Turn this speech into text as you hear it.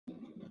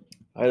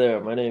Hi there,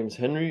 my name's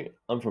Henry.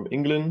 I'm from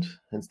England,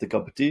 hence the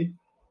cup of tea.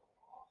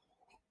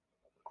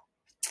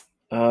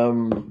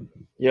 Um,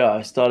 yeah,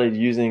 I started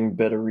using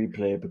Better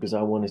Replay because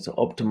I wanted to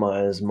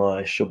optimize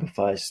my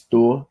Shopify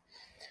store.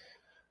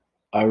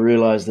 I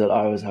realized that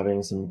I was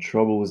having some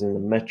troubles in the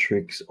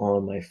metrics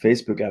on my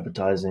Facebook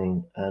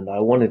advertising and I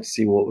wanted to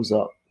see what was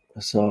up.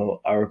 So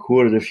I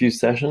recorded a few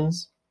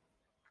sessions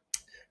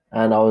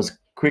and I was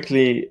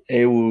quickly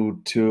able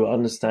to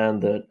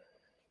understand that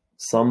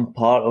some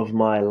part of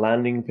my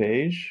landing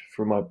page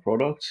for my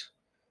product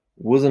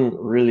wasn't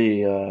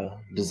really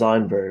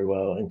designed very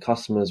well, and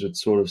customers would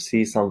sort of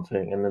see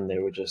something and then they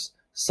would just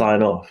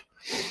sign off.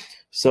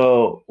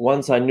 So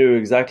once I knew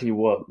exactly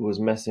what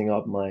was messing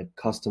up my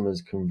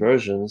customers'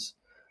 conversions,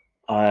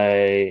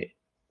 I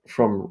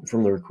from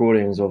the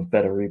recordings of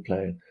Better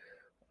Replay,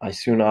 I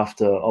soon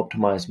after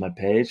optimized my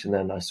page, and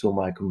then I saw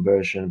my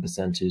conversion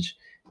percentage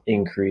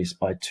increase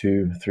by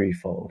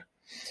threefold.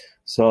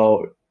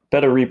 So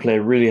Better Replay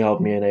really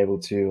helped me enable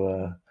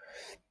to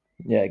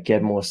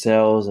get more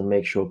sales and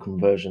make sure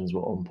conversions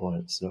were on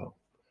point. So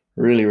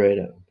really rate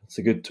it. It's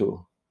a good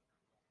tool.